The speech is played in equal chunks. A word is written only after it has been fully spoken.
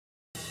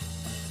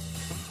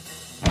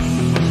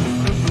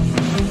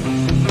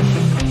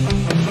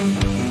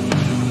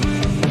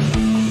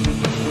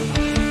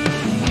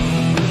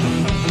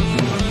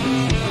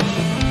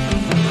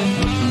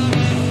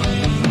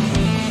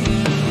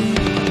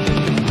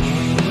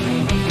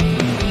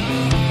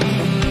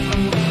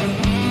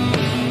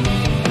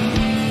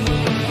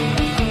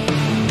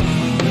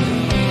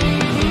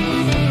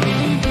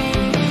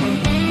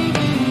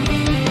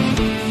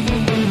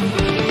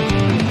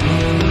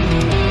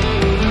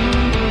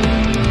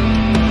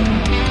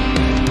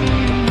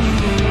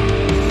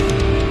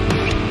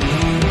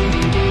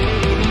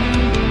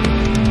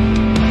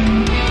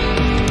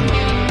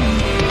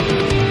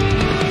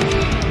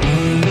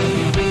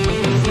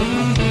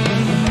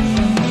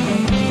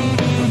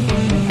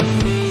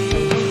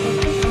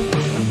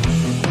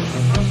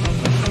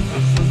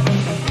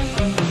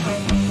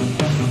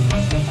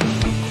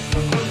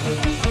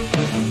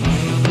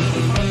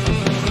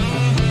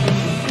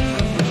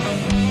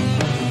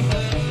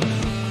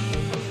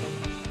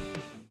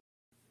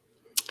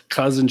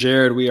Cousin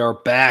Jared, we are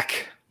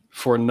back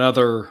for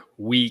another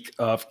week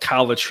of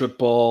college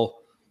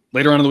football.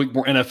 Later on in the week,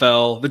 more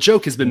NFL. The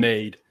joke has been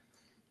made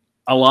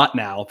a lot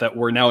now that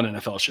we're now an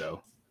NFL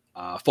show.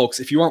 Folks,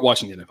 if you aren't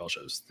watching the NFL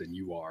shows, then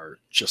you are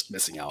just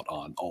missing out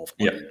on all of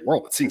the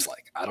world, it seems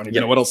like. I don't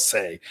even know what else to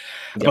say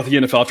about the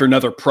NFL after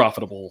another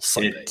profitable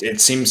Sunday. It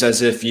seems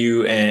as if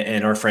you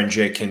and our friend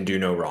Jake can do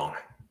no wrong.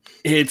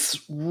 It's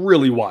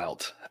really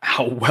wild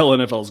how well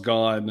NFL's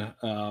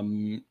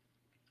gone.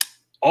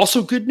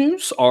 Also good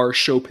news, our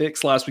show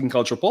picks last week in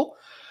college football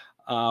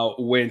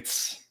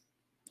went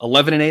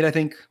 11-8, I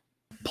think,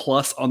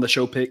 plus on the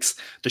show picks.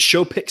 The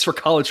show picks for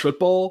college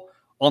football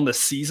on the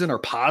season are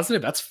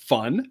positive. That's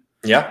fun.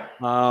 Yeah.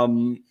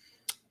 The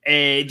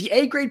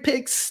A grade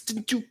picks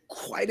didn't do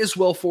quite as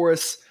well for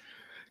us.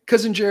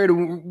 Cousin Jared,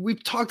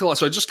 we've talked a lot,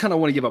 so I just kind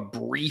of want to give a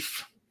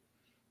brief,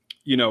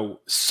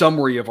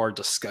 summary of our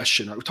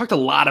discussion. We talked a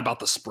lot about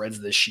the spreads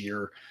this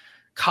year.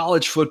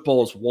 College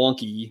football is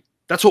wonky.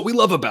 That's what we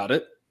love about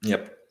it.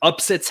 Yep.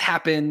 Upsets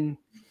happen.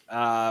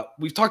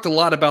 We've talked a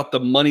lot about the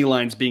money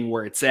lines being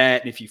where it's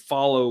at. And if you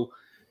follow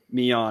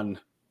me on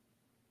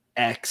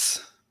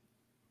X,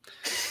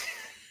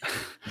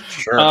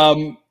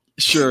 sure.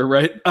 Sure.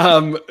 Right.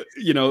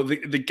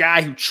 The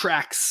guy who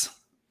tracks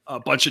a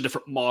bunch of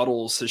different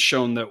models has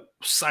shown that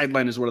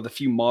Sideline is one of the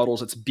few models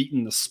that's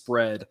beaten the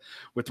spread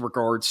with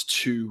regards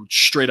to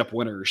straight up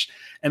winners.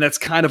 And that's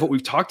kind of what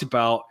we've talked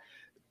about.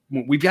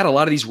 We've got a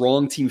lot of these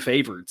wrong team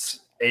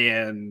favorites,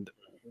 and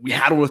we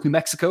had one with New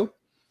Mexico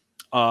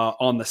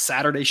on the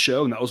Saturday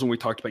show. And that was when we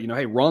talked about,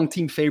 hey, wrong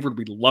team favored.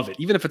 We love it.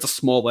 Even if it's a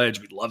small edge,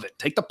 we love it.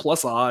 Take the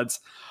plus odds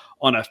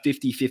on a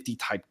 50-50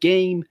 type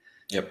game.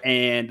 Yep.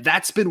 And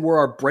that's been where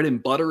our bread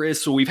and butter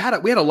is. So we had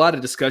a lot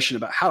of discussion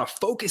about how to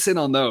focus in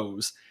on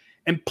those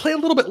and play a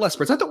little bit less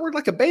spreads. Not that we're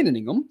like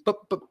abandoning them, but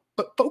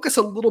focus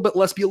a little bit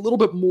less, be a little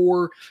bit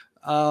more,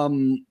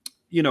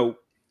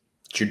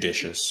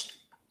 judicious.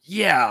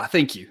 Yeah,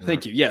 thank you.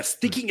 Thank you. Yes,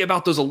 thinking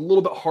about those a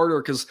little bit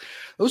harder because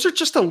those are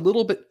just a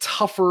little bit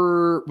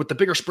tougher with the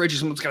bigger spreads.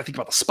 Someone's got to think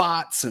about the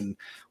spots and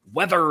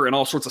weather and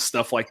all sorts of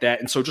stuff like that.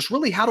 And so just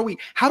really how do we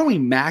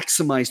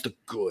maximize the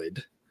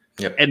good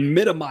and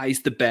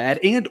minimize the bad,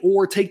 and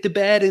or take the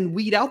bad and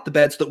weed out the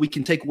bad so that we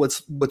can take what's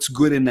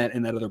good in that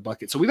other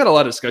bucket. So we've had a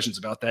lot of discussions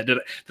about that. Did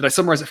I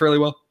summarize it fairly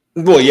well?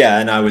 Well, yeah,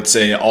 and I would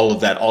say all of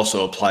that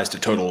also applies to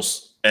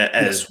totals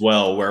as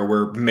well, where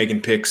we're making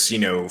picks,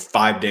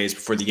 5 days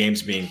before the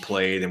game's being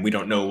played, and we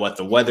don't know what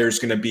the weather's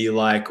going to be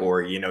like,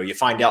 or you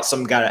find out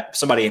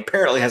somebody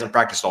apparently hasn't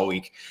practiced all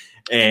week,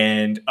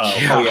 and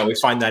we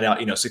find that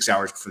out 6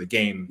 hours before the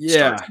game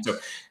starts. So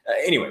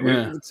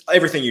anyway,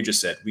 everything you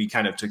just said, we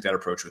kind of took that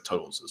approach with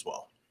totals as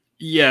well.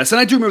 Yes, and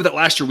I do remember that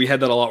last year we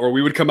had that a lot, where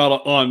we would come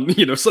out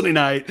on Sunday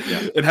night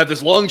and have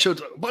this long show,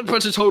 a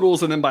bunch of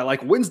totals, and then by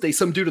like Wednesday,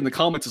 some dude in the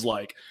comments is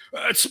like,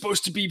 "It's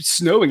supposed to be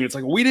snowing." And it's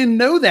like, we didn't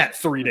know that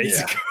 3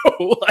 days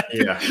ago.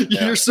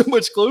 You're so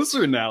much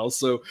closer now.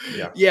 So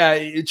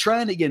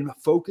trying to again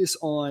focus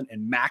on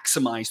and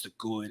maximize the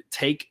good.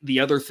 Take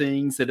the other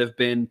things that have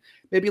been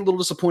maybe a little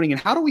disappointing,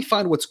 and how do we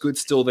find what's good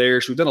still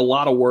there? So we've done a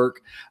lot of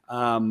work.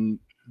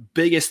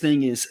 Biggest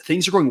thing is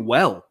things are going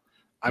well.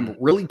 I'm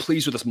really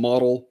pleased with this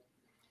model.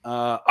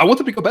 I want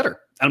them to go better,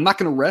 and I'm not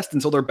going to rest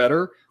until they're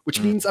better, which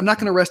means I'm not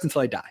going to rest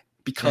until I die,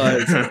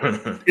 because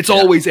it's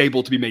always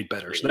able to be made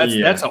better. So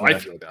that's how I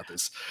feel about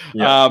this.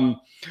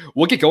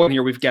 We'll get going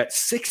here. We've got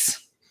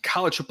 6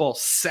 college football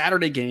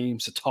Saturday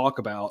games to talk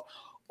about.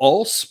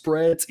 All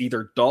spreads,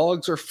 either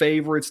dogs or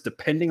favorites,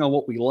 depending on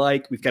what we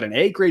like. We've got an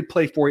A grade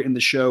play for you in the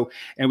show,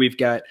 and we've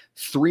got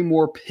 3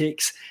 more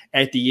picks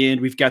at the end.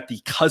 We've got the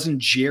Cousin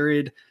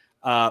Jared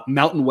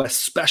Mountain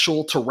West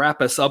special to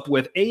wrap us up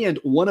with, and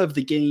one of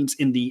the games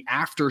in the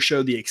after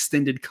show, the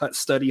extended cut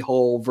study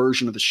hall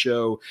version of the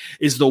show,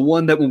 is the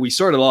one that when we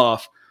started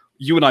off,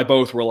 you and I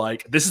both were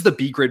like, this is the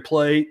B grade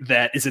play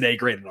that is an A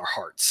grade in our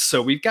hearts.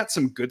 So we've got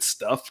some good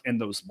stuff in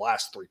those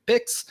last 3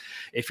 picks.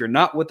 If you're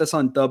not with us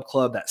on Dub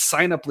Club, that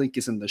sign up link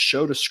is in the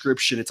show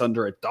description. It's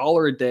under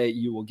 $1 a day.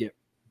 You will get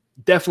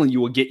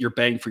your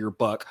bang for your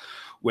buck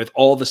with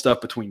all the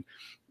stuff between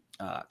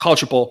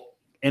college football,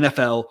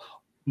 NFL.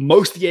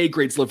 Most of the A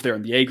grades live there,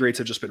 and the A grades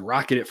have just been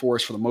rocking it for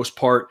us for the most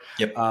part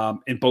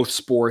in both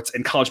sports,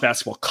 and college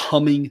basketball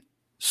coming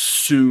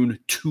soon,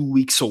 2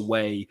 weeks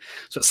away.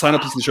 So sign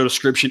up in the show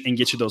description and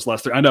get you those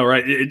last 3. I know,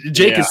 right?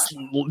 Jake is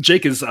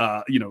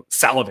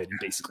salivating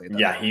basically.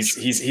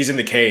 He's in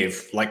the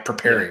cave, like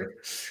preparing.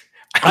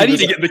 I need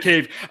to get in the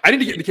cave. I need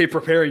to get in the cave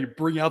preparing,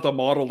 bring out the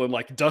model and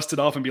like dust it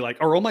off and be like,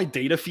 are all my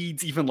data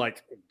feeds even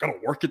like gonna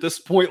work at this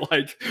point?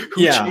 Like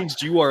who changed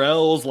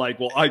URLs? Like,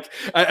 well,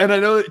 and I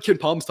know that Ken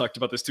Palms talked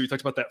about this too. He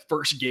talked about that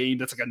first game.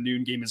 That's like a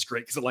noon game is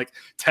great because it like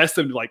tests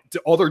them to like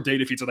all their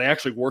data feeds. Are they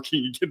actually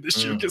working again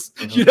this year? Because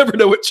you never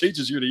know what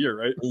changes year to year,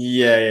 right?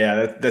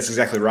 Yeah. That's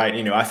exactly right.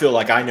 I feel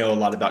like I know a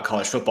lot about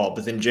college football,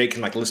 but then Jake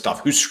can like list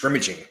off who's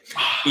scrimmaging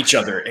each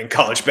other in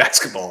college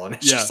basketball. And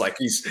it's just like,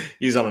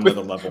 he's on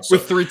another level. So.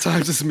 With 3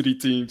 times as many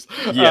teams.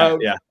 Yeah.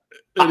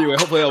 Anyway,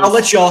 hopefully I'll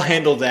let y'all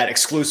handle that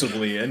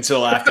exclusively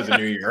until after the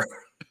new year.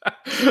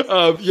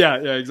 Yeah,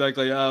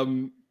 exactly.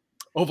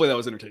 Hopefully that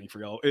was entertaining for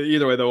y'all.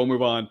 Either way, though, we'll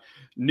move on.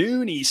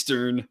 Noon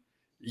Eastern,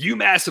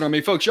 UMass and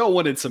Army. Folks, y'all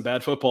wanted some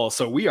bad football,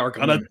 so we are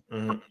going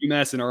to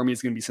UMass and Army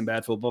is going to be some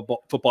bad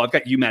football. I've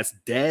got UMass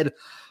dead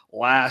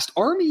last.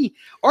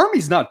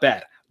 Army's not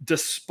bad,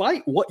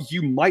 despite what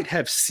you might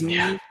have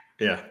seen.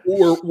 Yeah.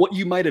 Or what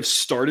you might have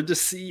started to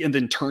see and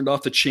then turned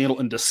off the channel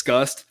and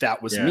discussed.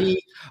 That was me.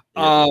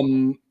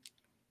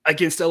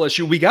 Against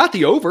LSU, we got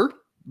the over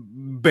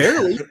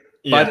barely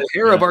by the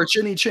hair of our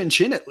chinny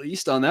chin at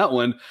least on that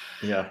one.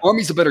 Yeah.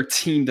 Army's a better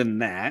team than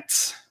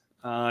that.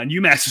 And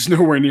UMass is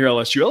nowhere near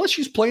LSU.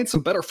 LSU's playing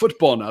some better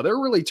football now. They're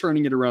really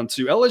turning it around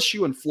too.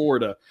 LSU and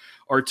Florida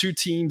are two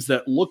teams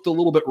that looked a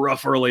little bit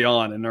rough early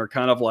on and are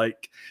kind of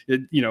like,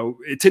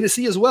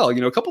 Tennessee as well.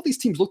 A couple of these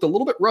teams looked a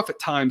little bit rough at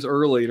times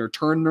early and are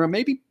turning around.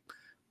 Maybe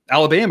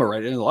Alabama,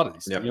 right? In a lot of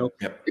these, maybe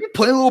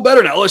playing a little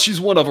better. Now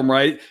LSU's one of them,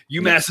 right?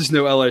 UMass is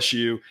no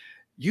LSU.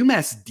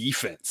 UMass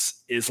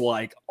defense is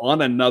like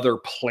on another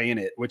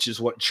planet, which is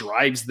what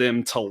drives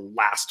them to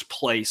last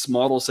place.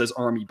 Model says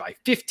Army by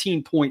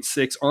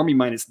 15.6. Army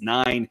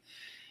 -9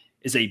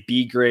 is a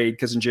B grade.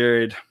 Cousin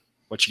Jared,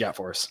 what you got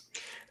for us?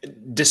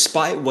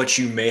 Despite what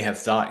you may have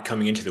thought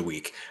coming into the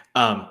week,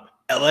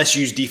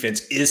 LSU's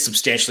defense is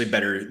substantially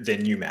better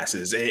than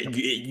UMass's.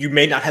 You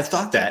may not have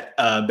thought that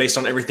based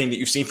on everything that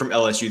you've seen from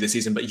LSU this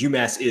season, but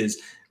UMass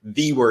is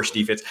the worst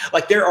defense.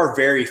 Like, there are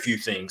very few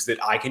things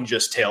that I can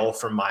just tell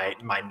from my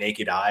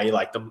naked eye.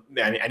 Like,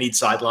 I need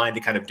sideline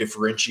to kind of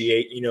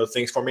differentiate,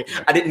 things for me.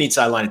 I didn't need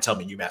sideline to tell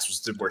me UMass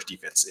was the worst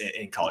defense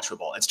in college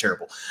football. It's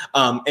terrible.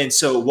 And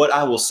so what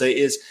I will say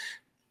is,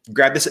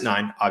 grab this at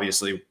 9,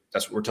 obviously.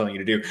 That's what we're telling you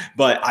to do.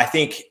 But I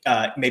think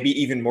maybe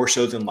even more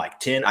so than like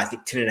 10, I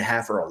think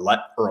 10.5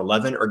 or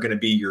 11 are going to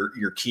be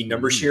your key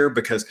numbers here,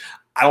 because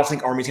I don't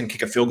think Army's going to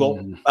kick a field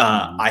goal.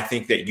 I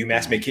think that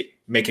UMass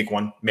may kick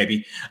one,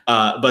 maybe.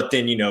 But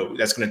then,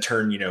 that's going to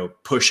turn,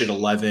 push at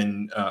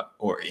 11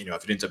 or,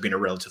 if it ends up being a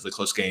relatively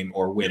close game,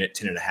 or win at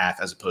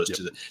 10.5 as opposed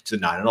to the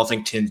 9. I don't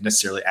think 10 is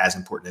necessarily as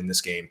important in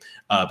this game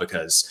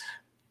because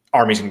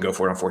Army's going to go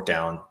for it on 4th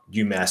down.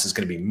 UMass is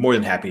going to be more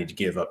than happy to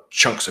give up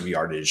chunks of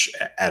yardage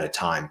at a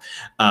time.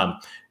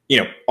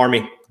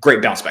 Army,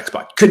 great bounce back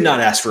spot. Could not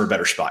ask for a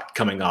better spot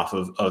coming off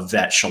of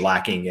that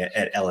shellacking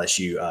at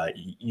LSU.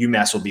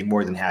 UMass will be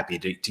more than happy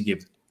to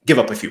give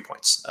up a few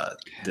points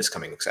this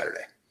coming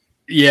Saturday.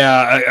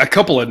 Yeah, a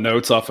couple of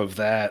notes off of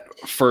that.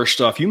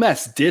 First off,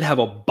 UMass did have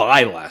a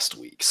bye last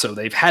week, so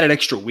they've had an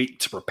extra week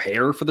to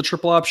prepare for the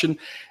triple option.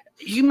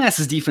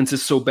 UMass's defense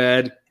is so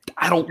bad,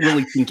 I don't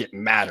really think it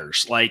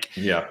matters.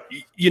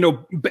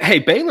 Hey,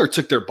 Baylor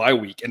took their bye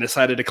week and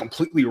decided to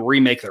completely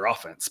remake their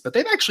offense, but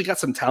they've actually got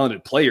some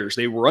talented players.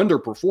 They were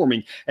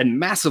underperforming and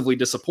massively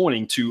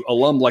disappointing to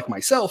alum like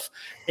myself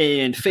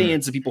and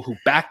fans and people who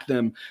backed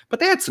them, but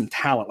they had some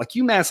talent. Like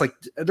UMass,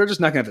 they're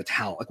just not going to have the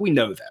talent. Like, we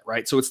know that,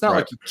 right? So it's not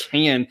like you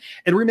can,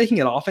 and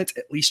remaking an offense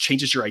at least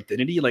changes your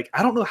identity. Like,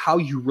 I don't know how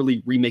you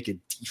really remake a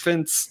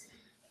defense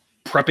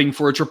prepping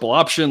for a triple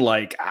option.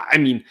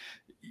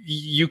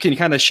 You can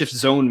kind of shift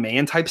zone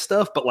man type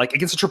stuff, but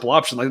against a triple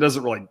option, it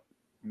doesn't really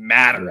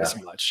matter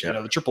as much.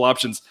 The triple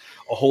option's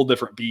a whole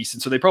different beast.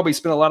 And so they probably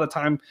spent a lot of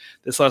time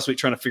this last week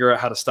trying to figure out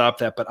how to stop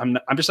that, but I'm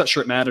just not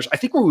sure it matters. I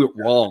think where we went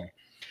wrong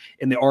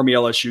in the Army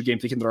LSU game,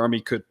 thinking that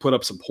Army could put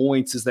up some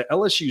points, is that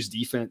LSU's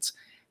defense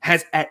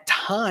has at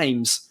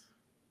times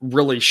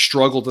really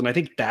struggled. And I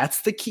think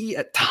that's the key.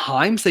 At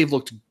times they've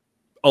looked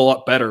a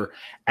lot better.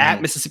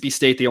 At Mississippi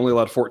State, they only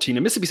allowed 14,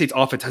 and Mississippi State's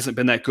offense hasn't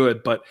been that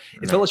good, but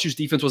if LSU's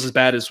defense was as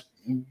bad as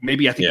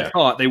maybe I think they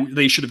thought,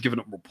 they should have given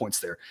up more points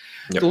there.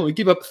 So we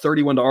give up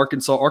 31 to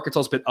Arkansas.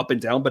 Arkansas's been up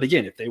and down, but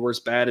again, if they were as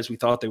bad as we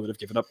thought, they would have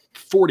given up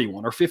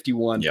 41 or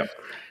 51.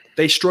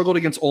 They struggled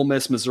against Ole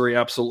Miss, Missouri,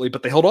 absolutely,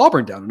 but they held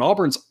Auburn down, and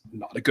Auburn's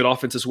not a good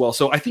offense as well.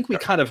 So I think we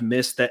kind of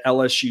missed that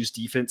LSU's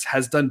defense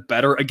has done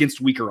better against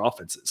weaker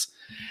offenses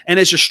and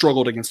has just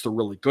struggled against the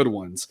really good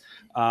ones.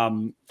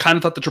 Kind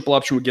of thought the triple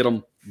option would get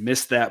them,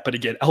 missed that. But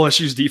again,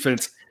 LSU's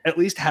defense at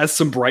least has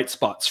some bright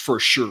spots for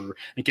sure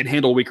and can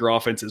handle weaker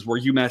offenses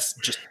where UMass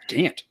just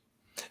can't.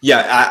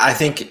 Yeah, I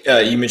think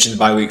you mentioned the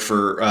bye week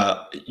for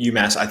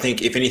UMass. I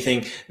think, if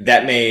anything,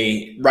 that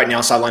may right now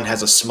sideline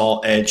has a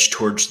small edge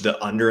towards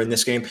the under in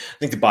this game. I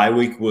think the bye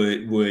week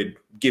would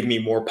give me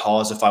more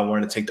pause if I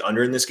wanted to take the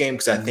under in this game,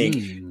 because I think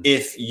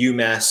if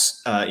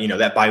UMass,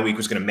 that bye week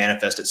was going to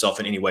manifest itself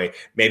in any way,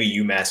 maybe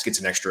UMass gets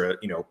an extra,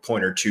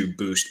 point or two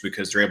boost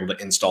because they're able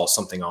to install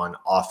something on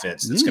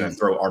offense that's going to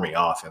throw Army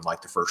off in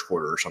the first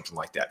quarter or something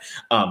like that.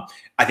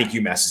 I think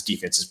UMass's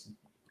defense is,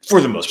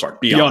 for the most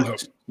part, beyond hope.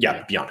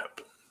 Yeah, beyond hope.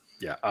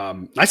 Yeah,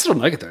 I still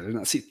don't like it there. I did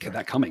not see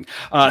that coming.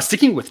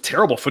 Sticking with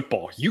terrible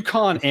football,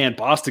 UConn and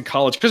Boston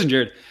College. Cousin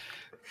Jared,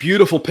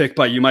 beautiful pick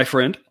by you, my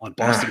friend, on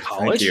Boston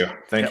College.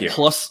 Thank you.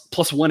 Plus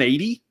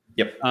 180.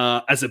 Yep.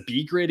 As a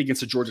B grade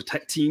against a Georgia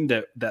Tech team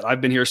that I've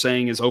been here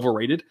saying is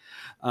overrated.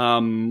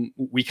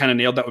 We kind of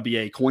nailed that would be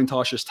a coin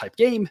toss type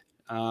game.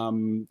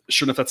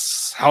 Sure enough,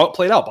 that's how it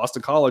played out.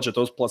 Boston College at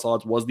those plus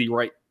odds was the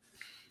right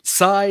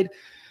side.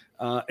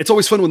 It's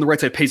always fun when the right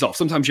side pays off.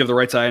 Sometimes you have the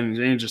right side and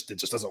it just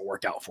doesn't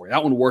work out for you.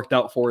 That one worked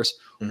out for us.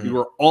 We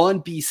were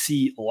on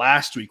BC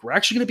last week. We're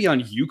actually going to be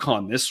on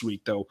UConn this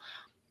week, though.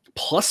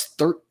 Plus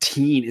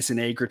 13 is an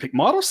A grade pick.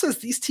 Model says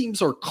these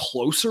teams are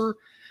closer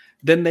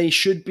than they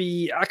should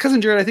be.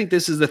 Cousin Jared, I think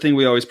this is the thing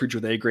we always preach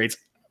with A grades.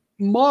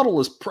 Model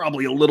is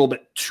probably a little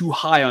bit too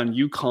high on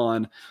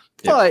UConn,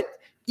 but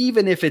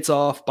even if it's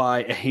off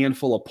by a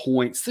handful of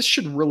points, this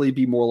should really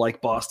be more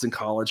like Boston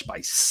College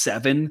by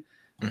 7,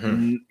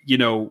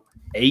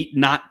 8,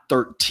 not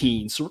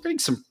 13. So we're getting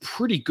some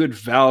pretty good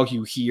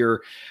value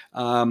here.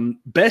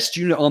 Best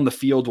unit on the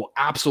field will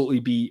absolutely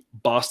be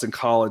Boston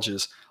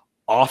College's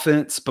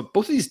offense, but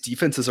both of these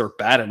defenses are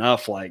bad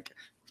enough. Like,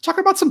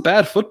 talking about some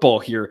bad football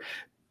here.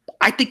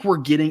 I think we're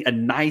getting a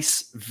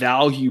nice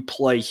value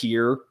play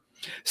here,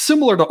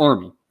 similar to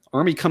Army.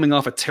 Army coming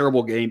off a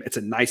terrible game. It's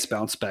a nice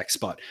bounce back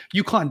spot.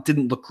 UConn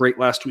didn't look great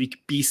last week.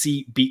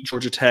 BC beat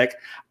Georgia Tech.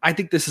 I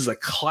think this is a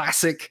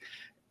classic.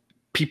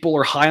 People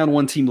are high on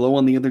one team, low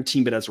on the other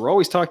team, but as we're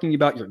always talking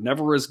about, you're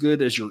never as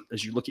good as you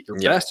look at your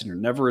best, and you're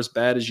never as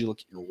bad as you look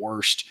at your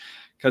worst.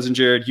 Cousin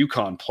Jared,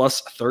 UConn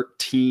plus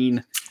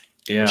 13.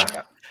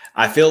 Yeah.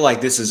 I feel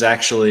like this is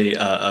actually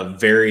a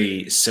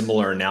very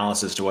similar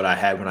analysis to what I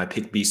had when I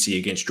picked BC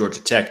against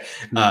Georgia Tech.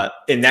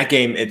 In that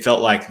game, it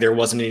felt like there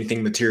wasn't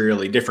anything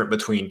materially different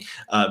between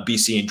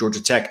BC and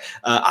Georgia Tech.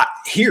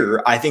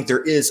 Here, I think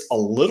there is a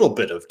little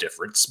bit of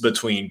difference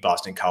between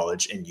Boston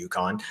College and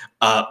UConn,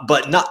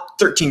 but not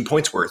 13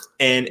 points worth.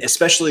 And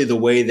especially the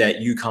way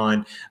that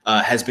UConn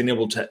has been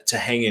able to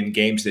hang in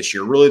games this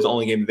year. Really, the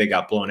only game that they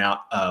got blown out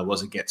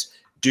was against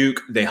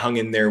Duke. They hung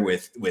in there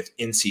with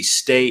NC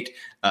State.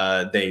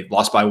 They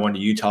lost by 1 to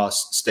Utah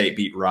State,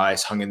 beat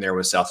Rice, hung in there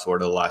with South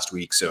Florida last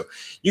week. So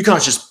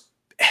UConn's just,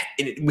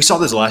 we saw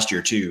this last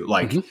year too.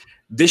 Like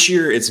this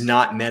year, it's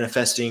not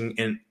manifesting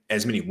in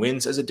as many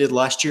wins as it did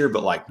last year,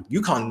 but like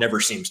UConn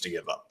never seems to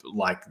give up.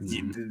 Like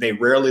they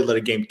rarely let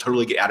a game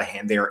totally get out of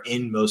hand. They are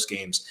in most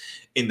games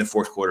in the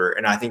fourth quarter.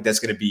 And I think that's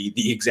going to be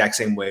the exact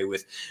same way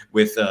with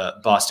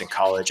Boston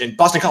College. And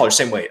Boston College,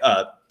 same way,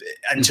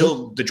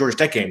 until the Georgia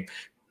Tech game,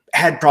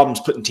 had problems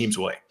putting teams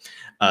away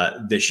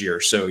this year.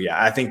 So,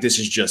 yeah, I think this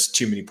is just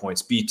too many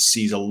points.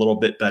 BC's a little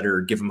bit better.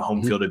 Give them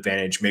home field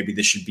advantage. Maybe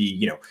this should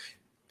be,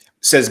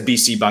 says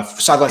BC by –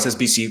 sideline says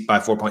BC by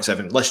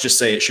 4.7. Let's just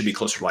say it should be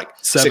closer to like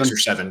 6 or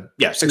 7.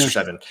 Yeah, 6 or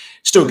 7.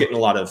 Still getting a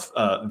lot of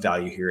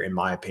value here, in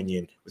my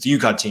opinion, with the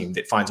UConn team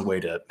that finds a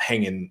way to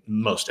hang in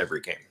most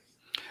every game.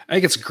 I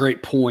think it's a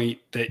great point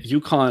that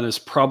UConn is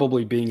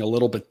probably being a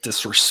little bit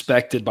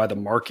disrespected by the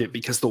market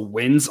because the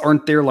wins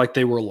aren't there like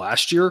they were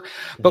last year.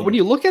 But when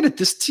you look at it,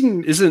 this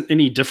team isn't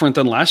any different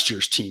than last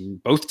year's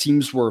team. Both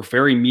teams were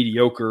very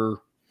mediocre,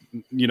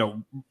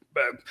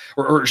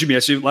 or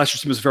excuse me, last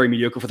year's team was very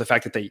mediocre for the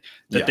fact that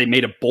they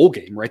made a bowl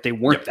game, right? They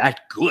weren't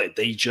that good.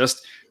 They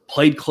just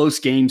played close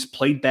games,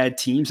 played bad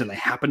teams, and they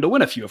happened to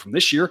win a few of them.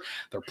 This year,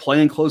 they're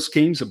playing close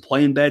games and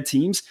playing bad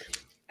teams.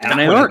 And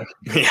they aren't.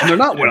 And they're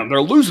not winning.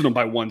 They're losing them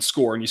by 1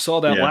 score. And you saw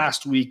that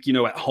last week,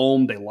 at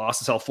home. They lost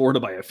to South Florida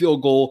by a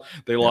field goal.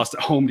 They lost at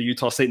home to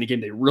Utah State in a game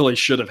they really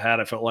should have had,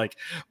 I felt like,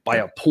 by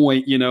a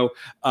point. Like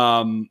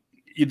I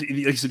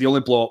said, the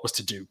only blowout was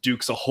to Duke.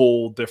 Duke's a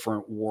whole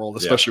different world,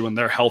 especially when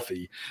they're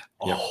healthy.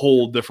 A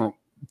whole different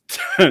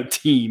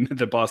team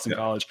than Boston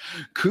College.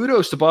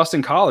 Kudos to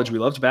Boston College. We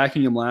loved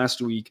backing them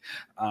last week.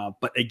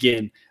 But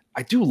again,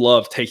 I do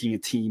love taking a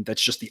team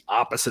that's just the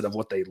opposite of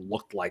what they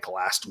looked like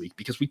last week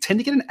because we tend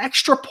to get an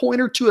extra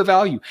point or two of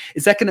value.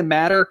 Is that going to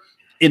matter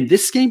in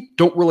this game?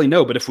 Don't really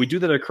know. But if we do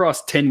that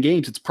across 10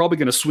 games, it's probably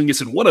going to swing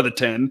us in 1 of the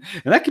 10.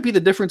 And that could be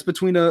the difference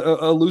between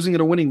a losing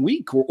and a winning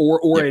week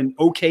or an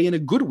okay and a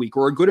good week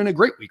or a good and a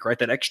great week, right?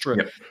 That extra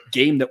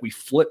game that we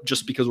flip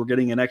just because we're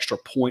getting an extra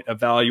point of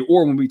value.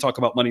 Or when we talk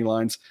about money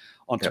lines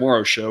on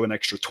tomorrow's show, an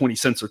extra 20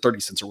 cents or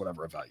 30 cents or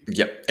whatever of value.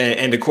 Yep.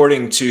 And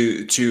according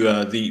to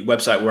the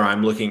website where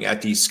I'm looking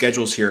at these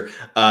schedules here,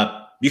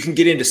 you can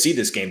get in to see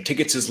this game.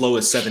 Tickets as low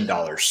as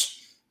 $7.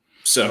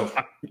 So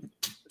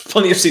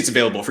plenty of seats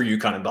available for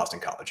UConn and Boston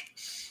College.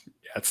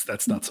 Yeah,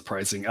 that's not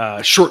surprising.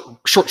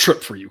 Short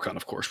trip for UConn,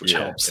 of course, which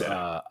helps.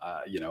 Weather.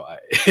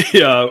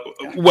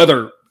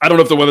 I don't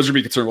know if the weather's going to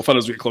be concerned. We'll find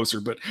out as we get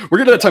closer, but we're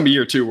getting to that time of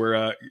year too, where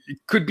it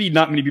could be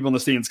not many people in the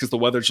stands because the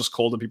weather's just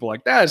cold and people are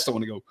like, I just don't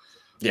want to go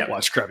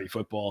watch crappy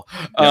football.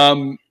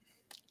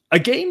 A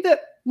game that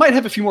might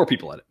have a few more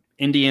people at it.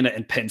 Indiana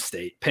and Penn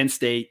State. Penn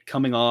State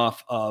coming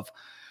off of,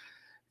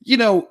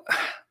 a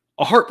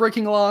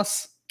heartbreaking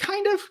loss.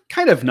 Kind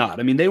of not.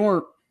 I mean, they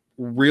weren't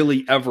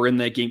really ever in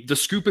that game. The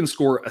scoop and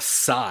score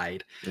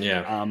aside.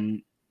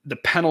 The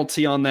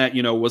penalty on that,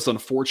 was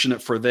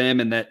unfortunate for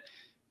them, and that,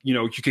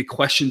 you could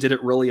question, did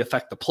it really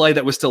affect the play?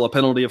 That was still a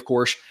penalty, of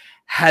course.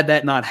 Had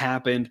that not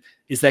happened,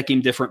 is that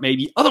game different?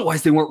 Maybe.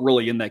 Otherwise, they weren't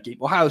really in that game.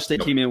 Ohio State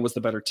came in, was the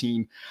better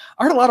team.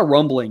 I heard a lot of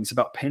rumblings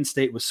about Penn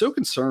State was so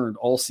concerned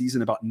all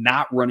season about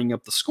not running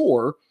up the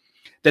score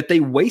that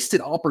they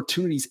wasted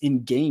opportunities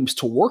in games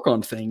to work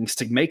on things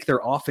to make their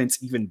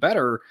offense even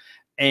better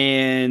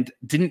and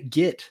didn't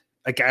get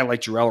a guy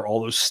like Jarrell or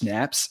all those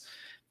snaps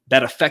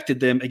that affected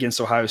them against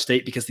Ohio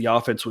State because the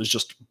offense was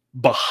just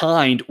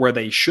behind where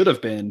they should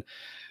have been.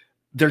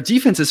 Their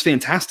defense is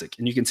fantastic,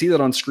 and you can see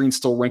that on screen,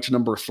 still ranked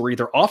number 3.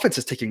 Their offense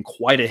is taking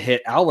quite a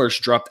hit. Allers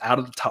dropped out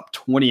of the top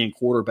 20 in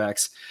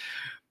quarterbacks,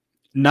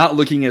 not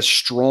looking as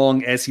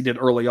strong as he did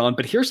early on.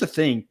 But here's the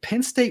thing.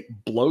 Penn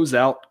State blows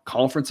out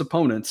conference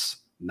opponents,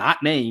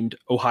 not named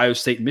Ohio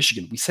State and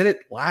Michigan. We said it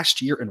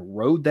last year and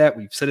rode that.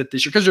 We've said it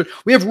this year because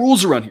we have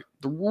rules around here.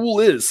 The rule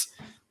is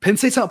Penn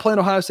State's not playing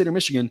Ohio State or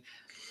Michigan.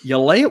 You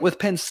lay it with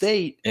Penn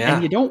State,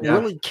 and you don't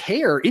really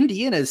care.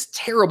 Indiana's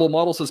terrible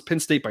model says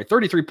Penn State by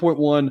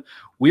 33.1.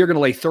 We are going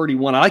to lay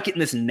 31. I like getting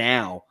this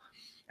now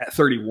at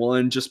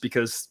 31 just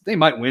because they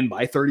might win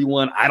by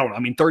 31. I don't know. I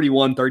mean,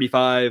 31,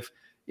 35.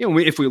 You know,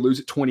 if we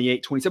lose at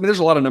 28, 27, there's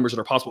a lot of numbers that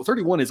are possible.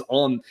 31 is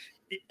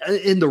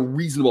in the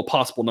reasonable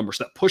possible numbers.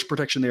 So that push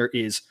protection there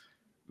is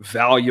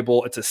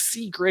valuable. It's a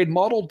C-grade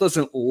model.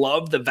 Doesn't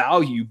love the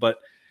value, but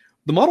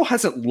the model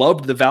hasn't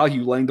loved the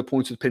value laying the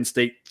points with Penn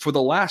State for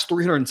the last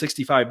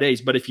 365 days.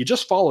 But if you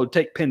just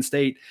take Penn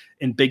State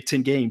in Big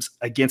Ten games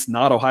against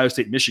not Ohio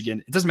State,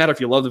 Michigan, it doesn't matter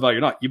if you love the value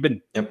or not. You've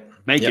been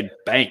making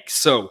bank.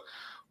 So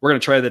we're going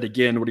to try that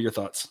again. What are your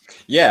thoughts?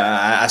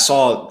 Yeah, I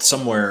saw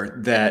somewhere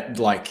that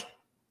like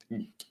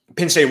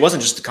Penn State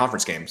wasn't just the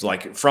conference games.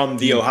 Like from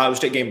the Ohio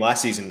State game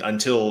last season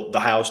until the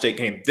Ohio State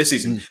game this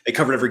season, they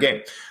covered every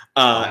game.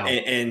 Wow.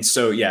 And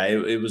so, yeah,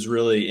 it was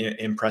really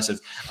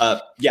impressive.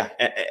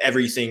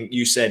 Everything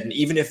you said. And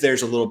even if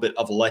there's a little bit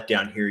of a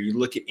letdown here, you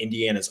look at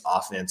Indiana's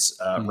offense,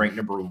 ranked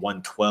number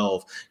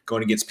 112,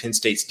 going against Penn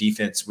State's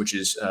defense, which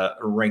is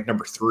ranked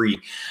number 3.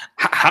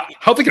 How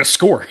are they going to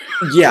score?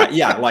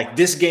 Yeah. Like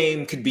this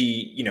game could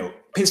be,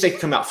 Penn State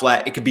could come out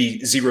flat. It could be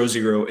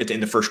 0-0 at the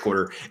end of the first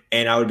quarter.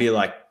 And I would be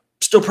like,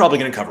 still probably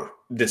going to cover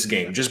this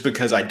game just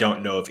because I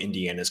don't know if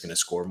Indiana is going to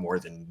score more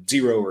than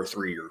 0 or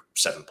 3 or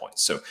 7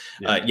 points. So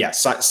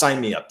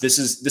sign me up. This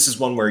is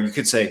one where you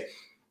could say,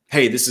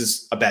 hey, this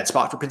is a bad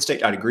spot for Penn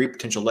State. I'd agree,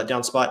 potential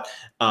letdown spot.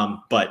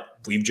 But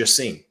we've just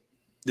seen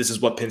this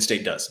is what Penn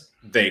State does.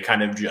 They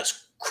kind of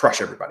just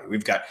crush everybody.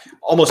 We've got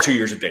almost 2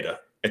 years of data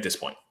at this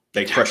point.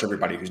 They crush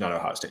everybody who's not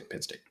Ohio State and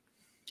Penn State.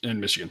 And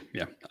Michigan,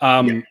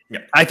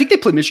 I think they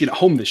play Michigan at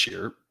home this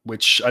year,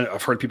 which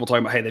I've heard people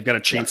talking about, hey, they've got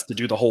a chance to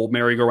do the whole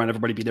merry-go-round,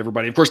 everybody beat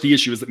everybody. Of course, the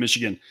issue is that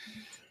Michigan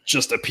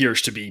just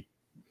appears to be,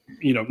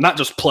 not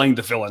just playing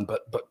the villain,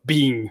 but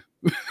being,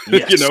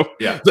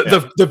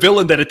 the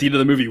villain that at the end of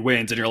the movie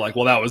wins, and you're like,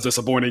 well, that was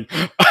disappointing.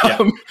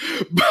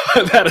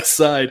 But that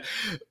aside,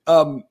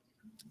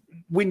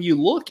 when you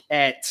look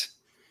at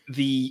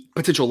the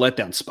potential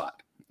letdown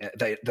spot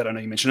that I know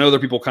you mentioned, other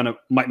people kind of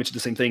might mention the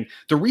same thing.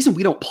 The reason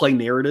we don't play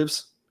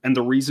narratives and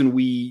the reason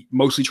we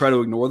mostly try to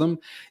ignore them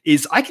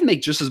is I can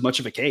make just as much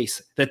of a case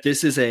that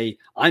this is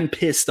I'm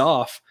pissed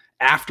off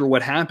after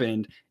what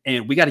happened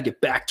and we got to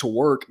get back to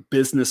work,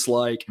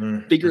 business-like,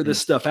 figure this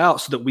stuff out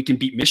so that we can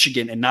beat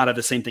Michigan and not have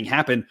the same thing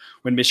happen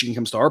when Michigan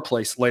comes to our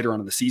place later on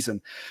in the season.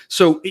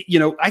 So,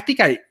 I think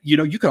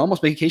you could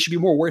almost make a case you'd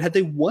be more worried had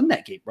they won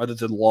that game rather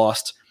than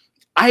lost.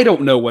 I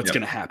don't know what's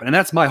going to happen. And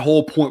that's my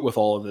whole point with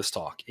all of this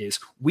talk is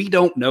we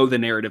don't know the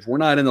narrative. We're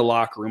not in the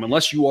locker room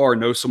unless you are or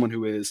know someone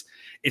who is.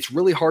 It's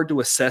really hard to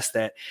assess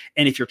that.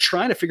 And if you're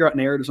trying to figure out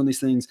narratives on these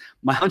things,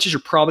 my hunch is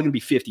you're probably going to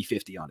be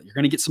 50-50 on it. You're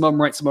going to get some of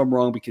them right, some of them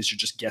wrong because you're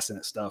just guessing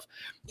at stuff.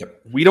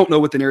 We don't know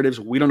what the narratives.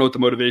 We don't know what the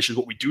motivations.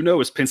 What we do know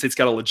is Penn State's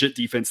got a legit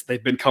defense.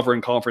 They've been covering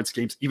conference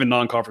games, even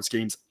non-conference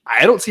games.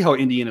 I don't see how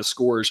Indiana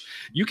scores.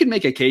 You can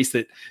make a case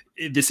that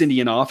this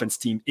Indiana offense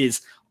team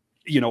is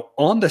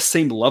on the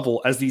same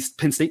level as the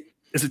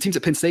teams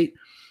at Penn State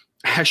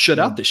has shut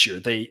out this year.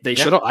 They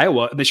shut out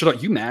Iowa and they shut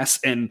out UMass.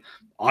 And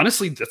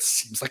honestly, that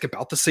seems like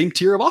about the same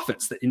tier of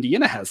offense that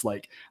Indiana has.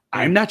 Like,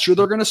 I'm not sure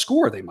they're going to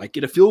score. They might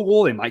get a field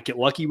goal. They might get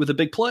lucky with a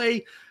big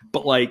play,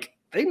 but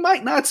they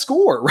might not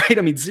score, right?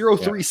 I mean,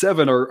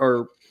 0-3-7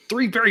 are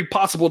 3 very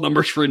possible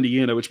numbers for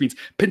Indiana, which means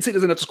Penn State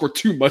doesn't have to score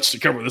too much to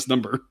cover this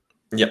number.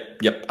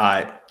 Yep.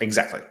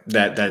 Exactly.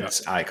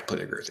 I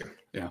completely agree with you.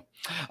 Yeah.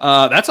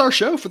 That's our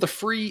show for the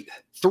 3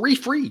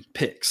 free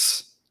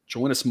picks.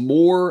 Join us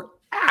more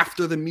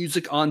after the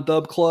music on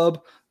Dub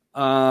Club.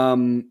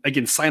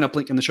 Again, sign up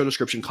link in the show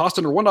description. Cost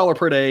under $1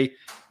 per day.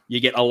 You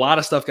get a lot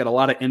of stuff, got a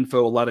lot of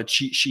info, a lot of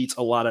cheat sheets, if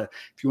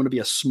you want to be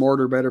a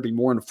smarter, better, be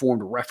more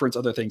informed, reference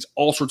other things,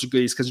 all sorts of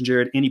goodies. Cousin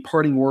Jared, any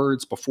parting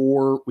words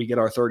before we get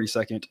our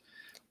 30-second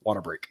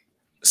water break?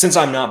 Since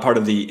I'm not part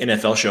of the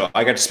NFL show,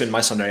 I got to spend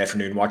my Sunday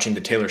afternoon watching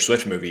the Taylor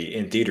Swift movie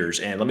in theaters.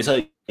 And let me tell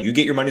you, you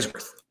get your money's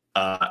worth.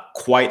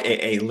 Quite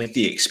a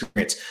lengthy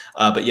experience.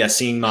 But yeah,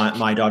 seeing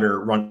my daughter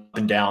run up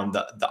and down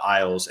the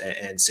aisles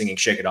and singing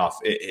Shake It Off,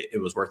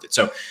 it was worth it.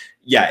 So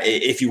yeah,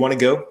 if you want to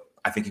go,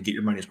 I think you get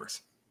your money's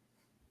worth.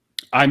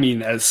 I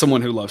mean, as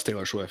someone who loves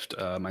Taylor Swift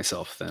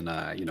myself, then,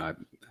 I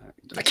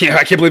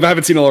can't believe I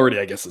haven't seen it already,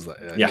 I guess.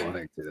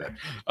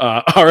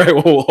 All right.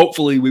 Well,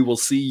 hopefully we will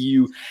see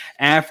you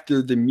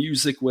after the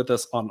music with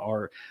us on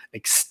our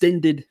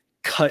extended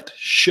cut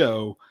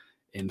show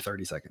in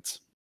 30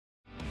 seconds.